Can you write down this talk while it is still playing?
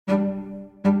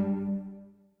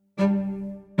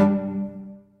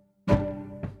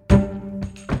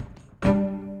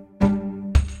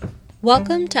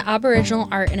Welcome to Aboriginal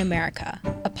Art in America,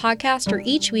 a podcast where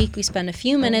each week we spend a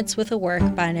few minutes with a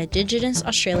work by an Indigenous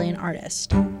Australian artist.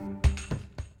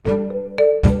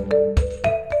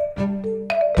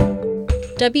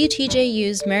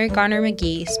 WTJU's Mary Garner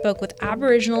McGee spoke with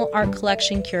Aboriginal art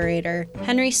collection curator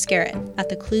Henry Skerritt at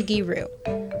the Kluge Roo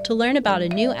to learn about a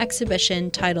new exhibition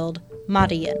titled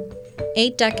Madayin,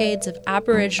 8 Decades of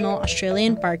Aboriginal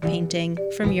Australian Bark Painting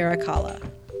from Yirrkala.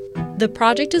 The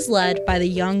project is led by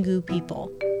the Yolngu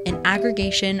people, an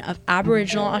aggregation of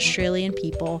Aboriginal Australian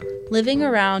people living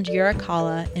around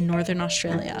Yirrkala in Northern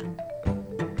Australia.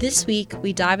 This week,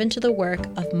 we dive into the work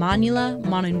of Manyula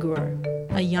Monongur,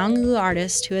 a Yolngu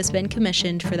artist who has been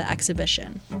commissioned for the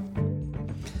exhibition.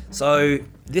 So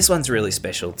this one's really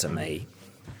special to me.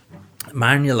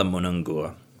 Manyula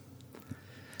Monongur.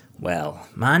 Well,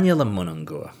 Manyula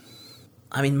Monongur.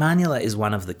 Manyula is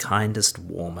one of the kindest,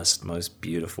 warmest, most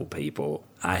beautiful people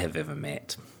I have ever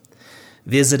met.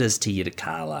 Visitors to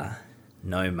Yirrkala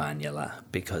know Manyula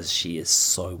because she is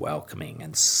so welcoming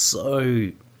and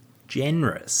so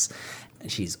generous.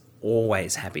 And she's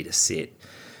always happy to sit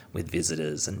with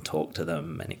visitors and talk to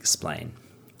them and explain.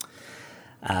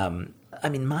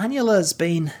 Manyula's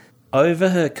been,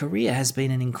 over her career, has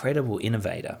been an incredible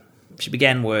innovator. She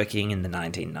began working in the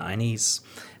 1990s,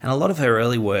 and a lot of her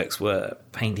early works were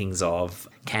paintings of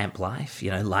camp life,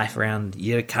 life around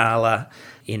Yirrkala.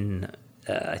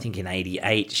 I think in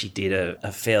 88, she did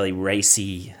a fairly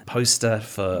racy poster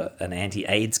for an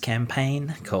anti-AIDS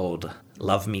campaign called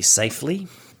Love Me Safely.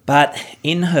 But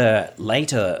in her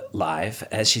later life,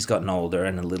 as she's gotten older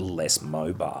and a little less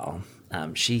mobile,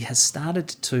 she has started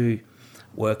to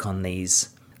work on these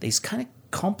kind of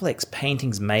complex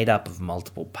paintings made up of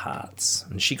multiple parts,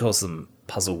 and she calls them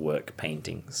puzzle work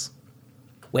paintings,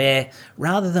 where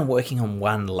rather than working on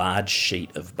one large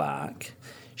sheet of bark,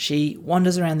 she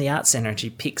wanders around the art centre and she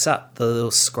picks up the little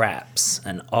scraps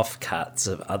and offcuts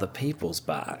of other people's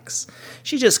barks.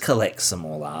 She just collects them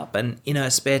all up, and in her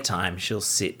spare time she'll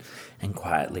sit and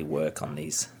quietly work on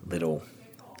these little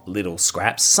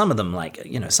scraps. Some of them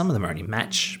some of them are only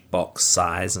matchbox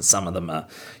size, and some of them are,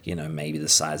 maybe the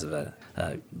size of a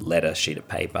letter sheet of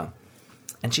paper.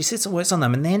 And she sits and works on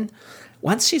them, and then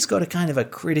once she's got a kind of a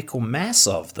critical mass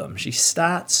of them, she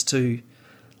starts to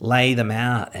lay them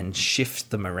out and shift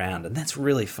them around, and that's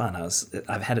really fun.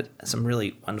 I've had some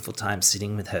really wonderful time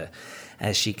sitting with her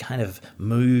as she kind of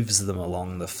moves them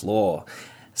along the floor,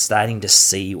 starting to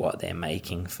see what they're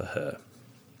making for her.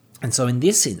 And so in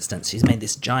this instance, she's made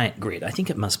this giant grid. I think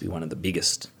it must be one of the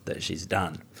biggest that she's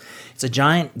done. It's a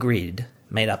giant grid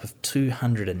made up of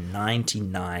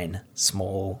 299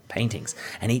 small paintings.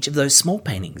 And each of those small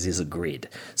paintings is a grid.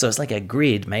 So it's like a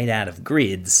grid made out of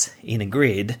grids in a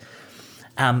grid.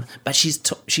 But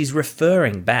she's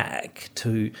referring back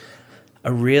to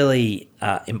a really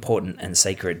important and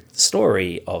sacred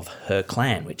story of her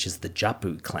clan, which is the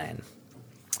Japu clan.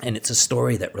 And it's a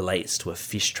story that relates to a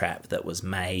fish trap that was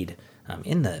made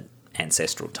in the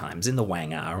ancestral times, in the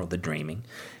Wangar or the Dreaming.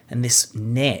 And this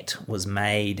net was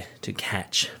made to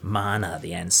catch Mana,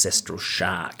 the ancestral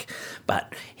shark.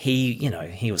 But he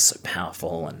was so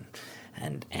powerful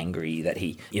and angry that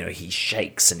he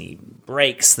shakes and he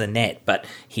breaks the net, but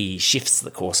he shifts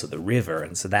the course of the river.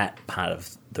 And so that part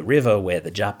of the river where the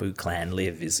Japu clan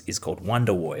live is called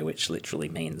Wundawoy, which literally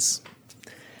means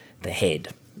the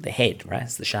head, right?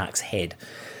 It's the shark's head.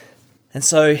 And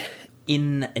so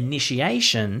in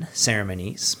initiation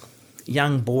ceremonies,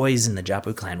 young boys in the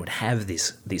Japu clan would have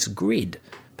this grid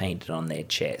painted on their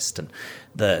chest, and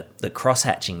the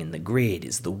cross-hatching in the grid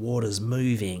is the waters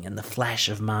moving and the flash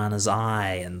of Mana's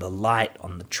eye and the light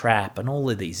on the trap and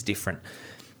all of these different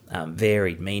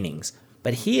varied meanings.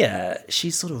 But here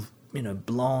she's sort of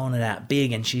blown it out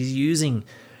big, and she's using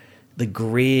the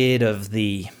grid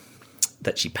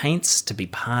that she paints to be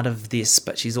part of this,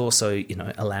 but she's also,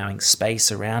 allowing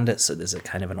space around it. So there's a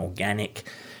kind of an organic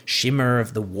shimmer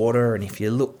of the water. And if you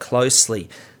look closely,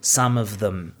 some of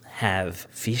them have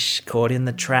fish caught in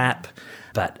the trap.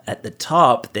 But at the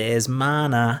top, there's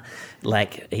Mana,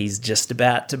 like he's just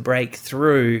about to break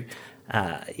through,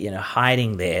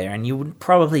 hiding there. And you would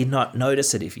probably not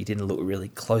notice it if you didn't look really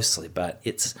closely. But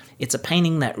it's a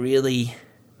painting that really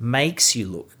makes you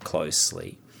look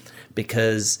closely,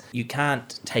 because you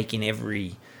can't take in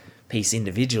every piece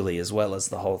individually as well as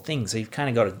the whole thing. So you've kind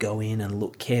of got to go in and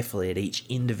look carefully at each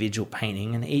individual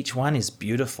painting, and each one is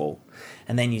beautiful.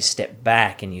 And then you step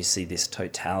back and you see this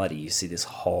totality, you see this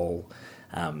whole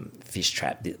fish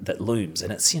trap that looms.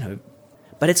 And it's,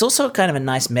 but it's also kind of a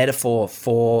nice metaphor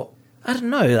for, for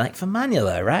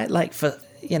Manyula, right?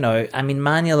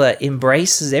 Manyula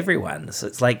embraces everyone. So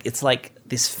it's like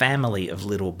this family of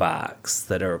little barks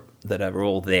that are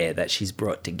all there, that she's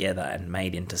brought together and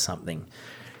made into something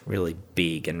really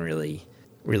big and really,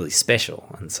 really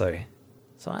special. And so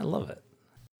I love it.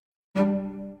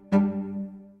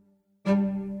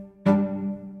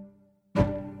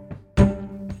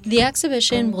 The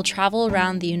exhibition will travel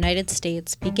around the United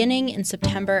States beginning in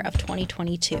September of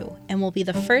 2022 and will be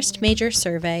the first major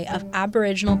survey of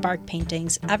Aboriginal bark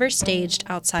paintings ever staged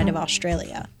outside of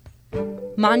Australia.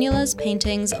 Manuela's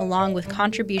paintings, along with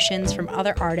contributions from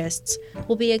other artists,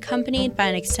 will be accompanied by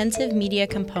an extensive media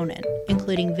component,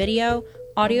 including video,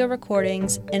 audio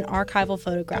recordings, and archival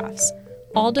photographs,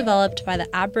 all developed by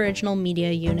the Aboriginal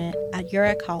Media Unit at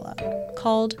Yirrkala,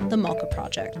 called the Mulka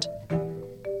Project.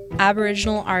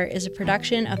 Aboriginal Art is a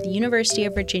production of the University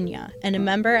of Virginia and a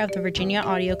member of the Virginia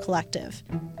Audio Collective.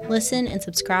 Listen and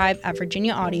subscribe at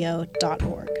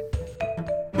virginiaaudio.org.